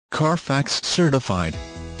Carfax certified.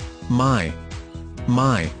 My.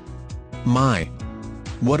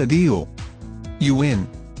 What a deal. You win.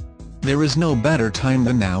 There is no better time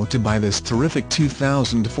than now to buy this terrific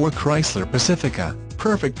 2004 Chrysler Pacifica,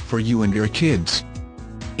 perfect for you and your kids.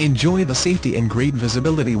 Enjoy the safety and great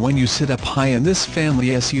visibility when you sit up high in this family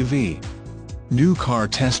SUV. New car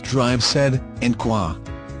test drive said, en quoi?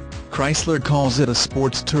 Chrysler calls it a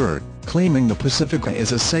sports tour, claiming the Pacifica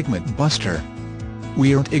is a segment buster.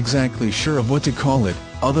 We aren't exactly sure of what to call it,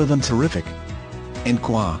 other than terrific. En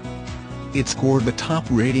quoi? It scored the top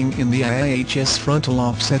rating in the IIHS frontal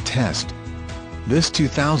offset test. This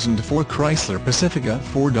 2004 Chrysler Pacifica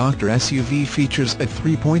 4-door SUV features a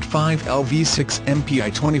 3.5L V6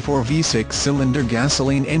 MPI 24 V6 cylinder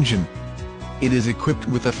gasoline engine. It is equipped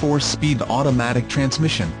with a 4-speed automatic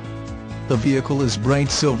transmission. The vehicle is bright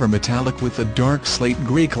silver metallic with a dark slate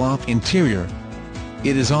grey cloth interior.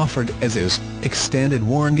 It is offered as is, extended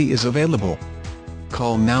warranty is available.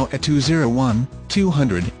 Call now at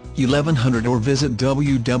 201-200-1100 or visit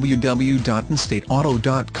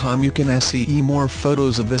www.instateauto.com. You can see more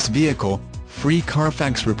photos of this vehicle, free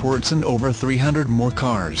Carfax reports and over 300 more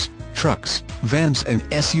cars, trucks, vans and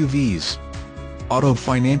SUVs. Auto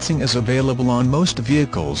financing is available on most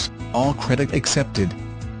vehicles, all credit accepted.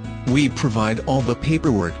 We provide all the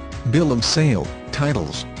paperwork, bill of sale,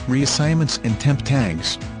 titles, reassignments and temp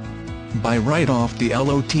tags. Buy right off the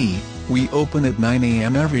lot. We open at 9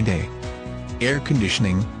 a.m. every day. Air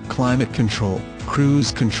conditioning, climate control,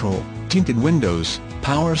 cruise control, tinted windows,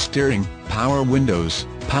 power steering, power windows,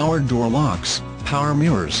 power door locks, power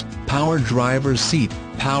mirrors, power driver's seat,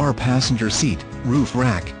 power passenger seat, roof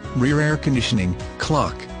rack, rear air conditioning,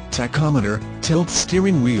 clock, tachometer, tilt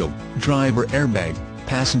steering wheel, driver airbag,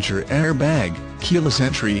 passenger airbag, keyless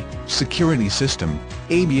entry, security system,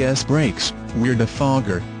 ABS brakes, rear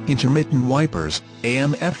defogger, intermittent wipers,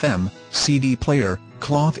 AM/FM, CD player,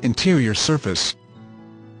 cloth interior surface,